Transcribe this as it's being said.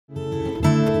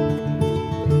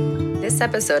This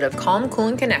episode of Calm, Cool,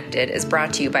 and Connected is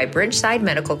brought to you by Bridgeside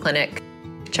Medical Clinic,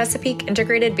 Chesapeake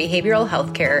Integrated Behavioral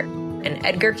Healthcare, and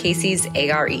Edgar Cayce's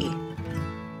ARE.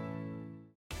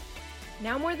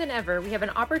 Now more than ever, we have an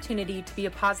opportunity to be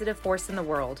a positive force in the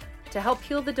world, to help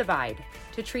heal the divide,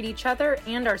 to treat each other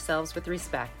and ourselves with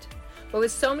respect. But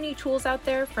with so many tools out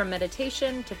there, from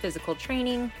meditation to physical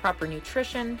training, proper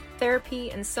nutrition, therapy,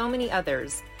 and so many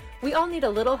others, we all need a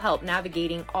little help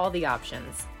navigating all the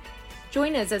options.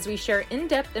 Join us as we share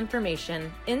in-depth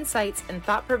information, insights, and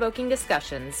thought-provoking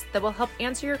discussions that will help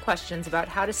answer your questions about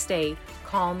how to stay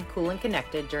calm, cool, and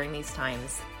connected during these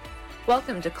times.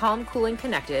 Welcome to Calm, Cool, and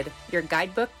Connected, your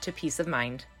guidebook to peace of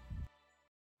mind.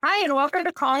 Hi, and welcome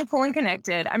to Calm, Cool, and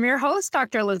Connected. I'm your host,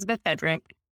 Dr. Elizabeth Fedrick.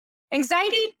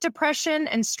 Anxiety, depression,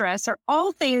 and stress are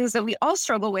all things that we all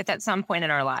struggle with at some point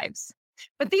in our lives.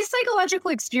 But these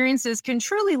psychological experiences can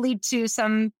truly lead to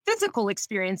some physical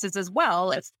experiences as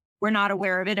well if we're not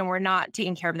aware of it and we're not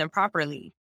taking care of them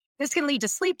properly. This can lead to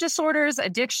sleep disorders,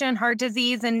 addiction, heart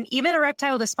disease, and even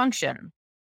erectile dysfunction.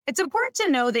 It's important to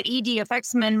know that ED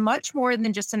affects men much more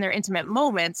than just in their intimate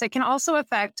moments. It can also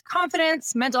affect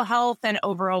confidence, mental health, and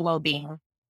overall well-being.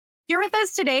 Here with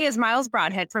us today is Miles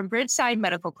Broadhead from Bridgeside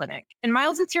Medical Clinic. And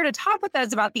Miles is here to talk with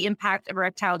us about the impact of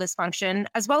erectile dysfunction,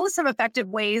 as well as some effective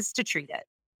ways to treat it.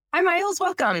 Hi, Miles.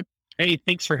 Welcome. Hey,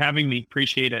 thanks for having me.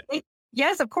 Appreciate it.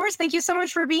 Yes, of course. Thank you so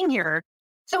much for being here.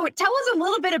 So tell us a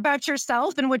little bit about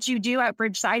yourself and what you do at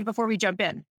Bridgeside before we jump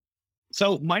in.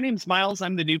 So my name's Miles.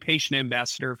 I'm the new patient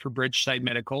ambassador for Bridgeside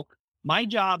Medical. My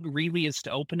job really is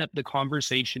to open up the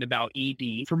conversation about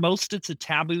ED. For most, it's a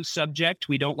taboo subject.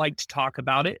 We don't like to talk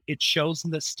about it. It shows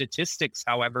in the statistics,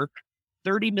 however.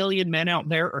 30 million men out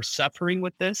there are suffering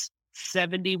with this.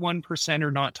 71% are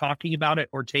not talking about it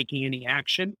or taking any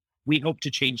action. We hope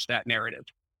to change that narrative.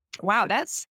 Wow,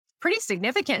 that's pretty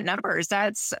significant numbers.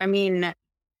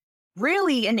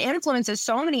 Really, and influences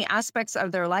so many aspects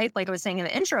of their life. Like I was saying in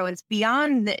the intro, it's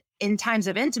beyond in times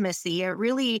of intimacy. It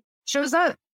really shows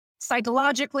up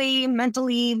psychologically,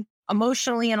 mentally,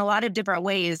 emotionally, in a lot of different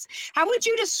ways. How would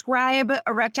you describe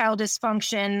erectile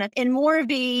dysfunction in more of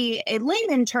a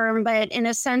layman term, but in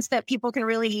a sense that people can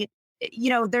really,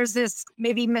 there's this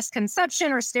maybe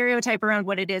misconception or stereotype around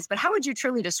what it is, but how would you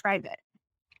truly describe it?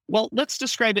 Well, let's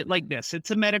describe it like this.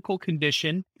 It's a medical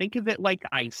condition. Think of it like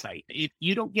eyesight. If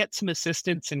you don't get some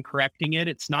assistance in correcting it,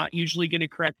 it's not usually going to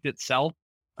correct itself.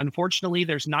 Unfortunately,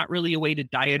 there's not really a way to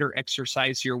diet or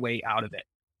exercise your way out of it.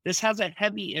 This has a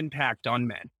heavy impact on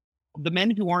men. The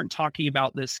men who aren't talking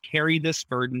about this carry this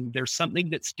burden. There's something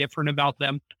that's different about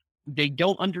them. They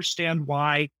don't understand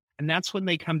why. And that's when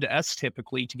they come to us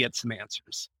typically to get some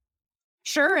answers.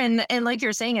 Sure. And like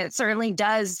you're saying, it certainly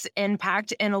does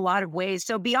impact in a lot of ways.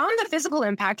 So beyond the physical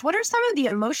impact, what are some of the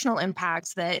emotional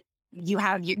impacts that you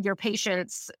have your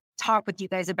patients talk with you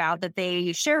guys about, that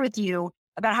they share with you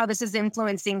about how this is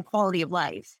influencing quality of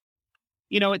life?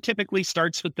 It typically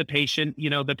starts with the patient.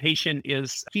 The patient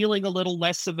is feeling a little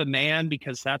less of a man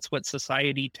because that's what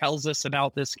society tells us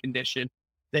about this condition,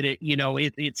 that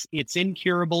it's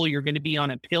incurable. You're going to be on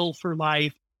a pill for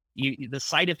life. The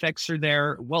side effects are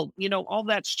there. Well, all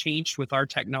that's changed with our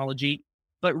technology.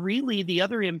 But really, the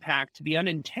other impact, the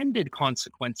unintended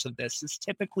consequence of this is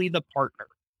typically the partner.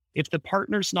 If the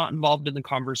partner's not involved in the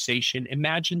conversation,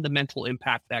 imagine the mental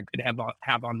impact that could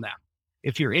have on them.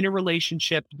 If you're in a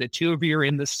relationship, the two of you are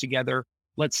in this together,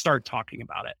 let's start talking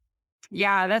about it.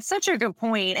 Yeah, that's such a good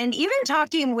point. And even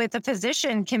talking with a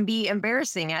physician can be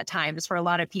embarrassing at times for a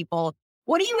lot of people.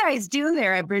 What do you guys do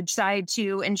there at Bridgeside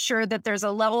to ensure that there's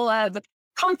a level of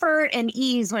comfort and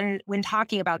ease when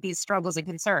talking about these struggles and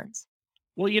concerns?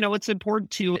 Well, it's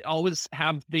important to always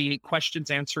have the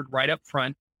questions answered right up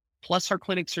front. Plus, our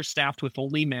clinics are staffed with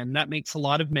only men. That makes a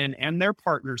lot of men and their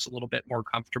partners a little bit more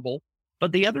comfortable.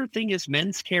 But the other thing is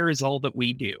men's care is all that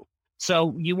we do.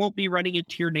 So you won't be running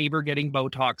into your neighbor getting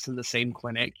Botox in the same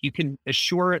clinic. You can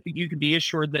be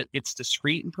assured that it's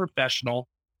discreet and professional.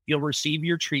 You'll receive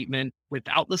your treatment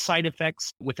without the side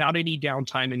effects, without any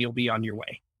downtime, and you'll be on your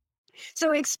way.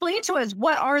 So explain to us,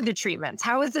 what are the treatments?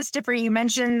 How is this different? You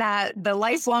mentioned that the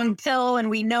lifelong pill,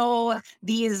 and we know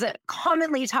these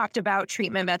commonly talked about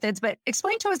treatment methods, but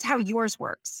explain to us how yours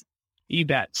works. You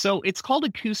bet. So it's called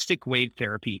acoustic wave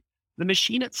therapy. The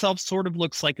machine itself sort of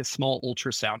looks like a small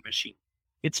ultrasound machine.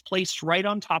 It's placed right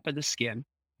on top of the skin.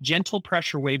 Gentle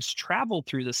pressure waves travel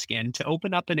through the skin to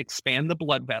open up and expand the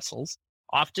blood vessels,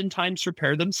 oftentimes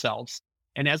repair themselves.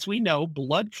 And as we know,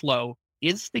 blood flow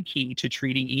is the key to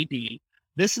treating ED.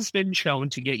 This has been shown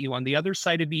to get you on the other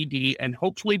side of ED and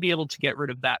hopefully be able to get rid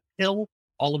of that pill,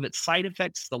 all of its side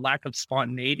effects, the lack of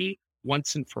spontaneity,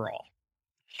 once and for all.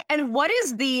 And what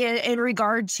is in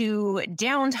regard to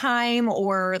downtime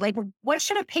or like, what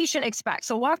should a patient expect?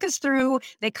 So walk us through,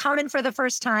 they come in for the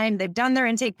first time, they've done their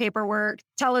intake paperwork.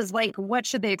 Tell us like, what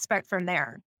should they expect from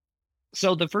there?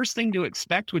 So the first thing to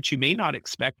expect, which you may not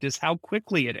expect, is how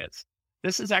quickly it is.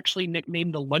 This is actually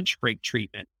nicknamed the lunch break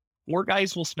treatment. More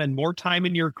guys will spend more time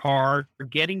in your car or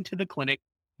getting to the clinic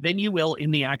than you will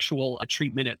in the actual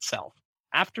treatment itself.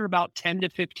 After about 10 to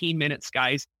 15 minutes,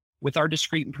 guys, with our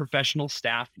discreet and professional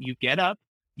staff, you get up,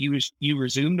 you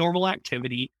resume normal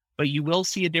activity, but you will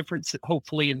see a difference,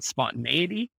 hopefully, in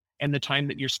spontaneity and the time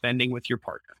that you're spending with your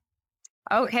partner.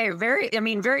 Okay, very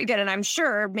good. And I'm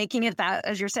sure making it that,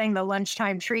 as you're saying, the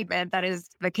lunchtime treatment, that is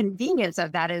the convenience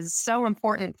of that is so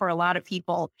important for a lot of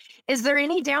people. Is there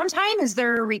any downtime? Is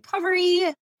there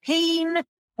recovery, pain?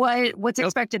 What's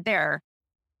expected there?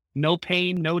 No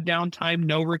pain, no downtime,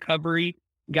 no recovery.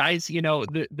 Guys,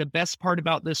 the best part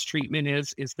about this treatment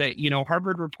is that,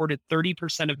 Harvard reported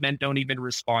 30% of men don't even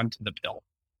respond to the pill.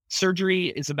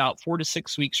 Surgery is about 4 to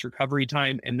 6 weeks recovery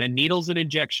time, and then needles and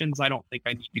injections, I don't think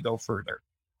I need to go further.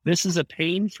 This is a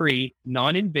pain-free,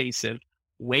 non-invasive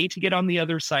way to get on the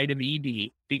other side of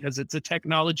ED because it's a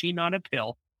technology, not a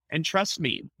pill. And trust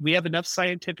me, we have enough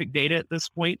scientific data at this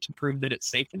point to prove that it's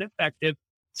safe and effective.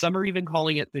 Some are even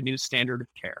calling it the new standard of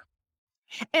care.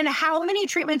 And how many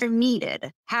treatments are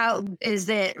needed? How is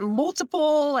it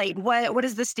multiple? Like what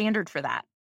is the standard for that?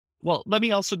 Well, let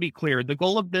me also be clear. The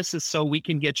goal of this is so we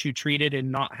can get you treated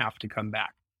and not have to come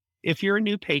back. If you're a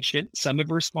new patient, some have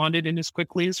responded in as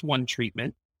quickly as 1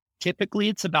 treatment. Typically,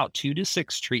 it's about 2 to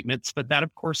 6 treatments, but that,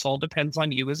 of course, all depends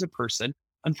on you as a person.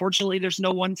 Unfortunately, there's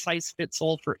no one size fits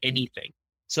all for anything.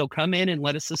 So come in and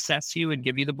let us assess you and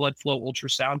give you the blood flow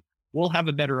ultrasound. We'll have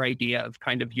a better idea of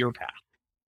kind of your path.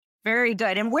 Very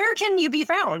good. And where can you be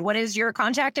found? What is your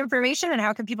contact information and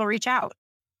how can people reach out?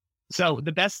 So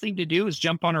the best thing to do is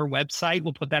jump on our website.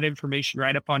 We'll put that information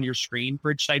right up on your screen,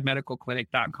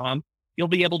 bridgesidemedicalclinic.com. You'll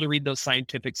be able to read those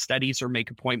scientific studies or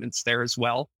make appointments there as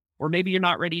well. Or maybe you're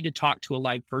not ready to talk to a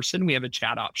live person. We have a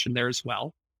chat option there as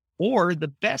well. Or the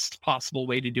best possible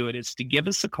way to do it is to give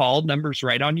us a call. Number's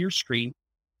right on your screen.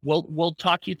 We'll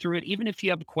talk you through it. Even if you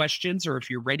have questions or if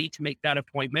you're ready to make that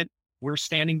appointment, we're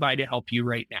standing by to help you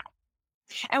right now.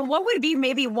 And what would be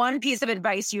maybe one piece of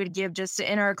advice you would give just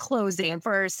in our closing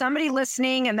for somebody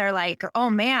listening and they're like, oh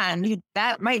man,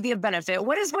 that might be a benefit.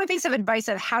 What is one piece of advice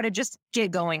of how to just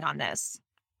get going on this?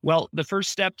 Well, the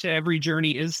first step to every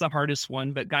journey is the hardest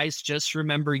one, but guys, just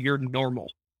remember you're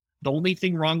normal. The only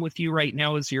thing wrong with you right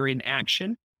now is you're in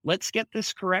action. Let's get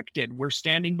this corrected. We're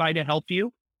standing by to help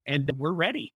you and we're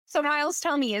ready. So Miles,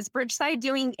 tell me, is Bridgeside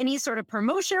doing any sort of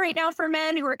promotion right now for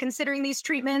men who are considering these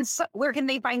treatments? Where can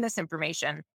they find this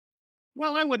information?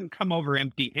 Well, I wouldn't come over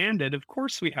empty-handed. Of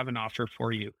course, we have an offer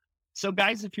for you. So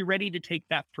guys, if you're ready to take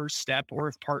that first step, or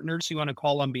if partners you want to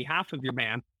call on behalf of your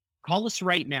man, call us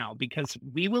right now because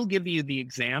we will give you the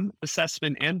exam,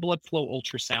 assessment, and blood flow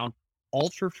ultrasound all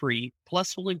for free.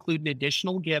 Plus, we'll include an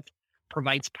additional gift,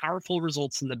 provides powerful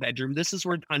results in the bedroom. This is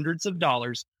worth hundreds of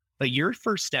dollars. But your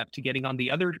first step to getting on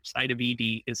the other side of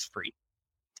ED is free.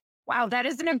 Wow, that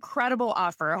is an incredible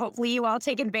offer. Hopefully you all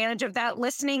take advantage of that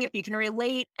listening if you can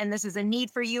relate and this is a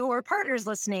need for you, or partners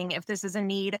listening if this is a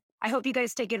need. I hope you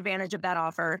guys take advantage of that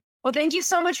offer. Well, thank you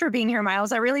so much for being here,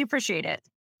 Miles. I really appreciate it.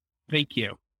 Thank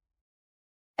you.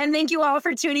 And thank you all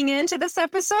for tuning in to this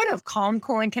episode of Calm,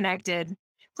 Cool, and Connected.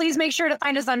 Please make sure to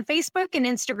find us on Facebook and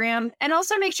Instagram, and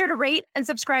also make sure to rate and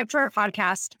subscribe to our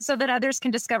podcast so that others can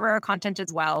discover our content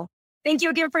as well. Thank you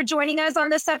again for joining us on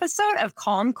this episode of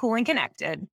Calm, Cool, and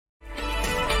Connected.